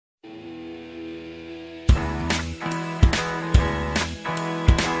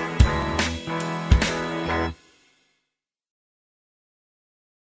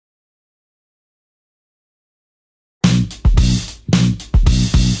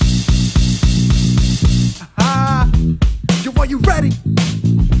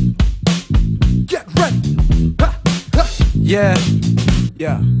Yeah,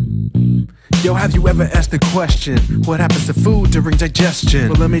 yeah. Yo, have you ever asked the question, what happens to food during digestion?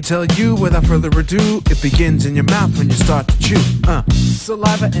 Well, let me tell you, without further ado, it begins in your mouth when you start to chew.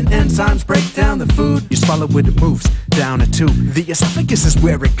 Saliva and enzymes break down the food you swallow when it moves down a tube. The esophagus is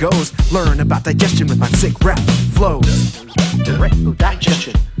where it goes. Learn about digestion with my sick rap flows.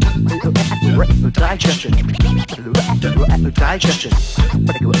 Digestion. Digestion. Digestion.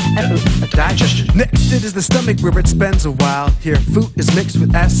 Digestion. Next, it is the stomach where it spends a while. Here, food is mixed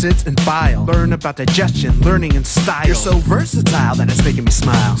with acids and bile. Learn about digestion, learning in style. You're so versatile that it's making me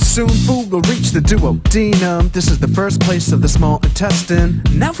smile. Soon, food will reach the duodenum. This is the first place of the small intestine.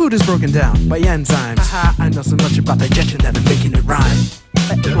 Now food is broken down by enzymes. Haha, I know so much about digestion that I'm making it rhyme.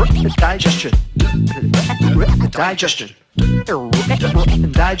 Digestion. Digestion.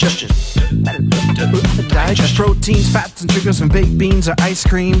 Digestion. Digestion. Proteins, fats, and sugars from baked beans or ice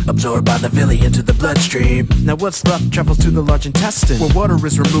cream absorbed by the villi into the bloodstream. Now what's left travels to the large intestine, where water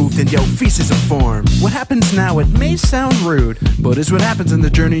is removed and your feces are formed. What happens now, it may sound rude, but it's what happens in the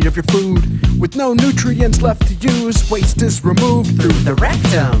journey of your food. With no nutrients left to use, waste is removed through the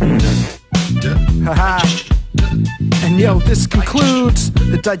rectum. Haha. And yo, this concludes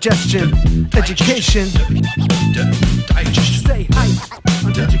the digestion education. Stay hype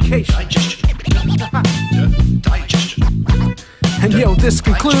on education. And yo, this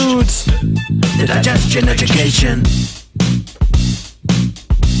concludes the digestion education.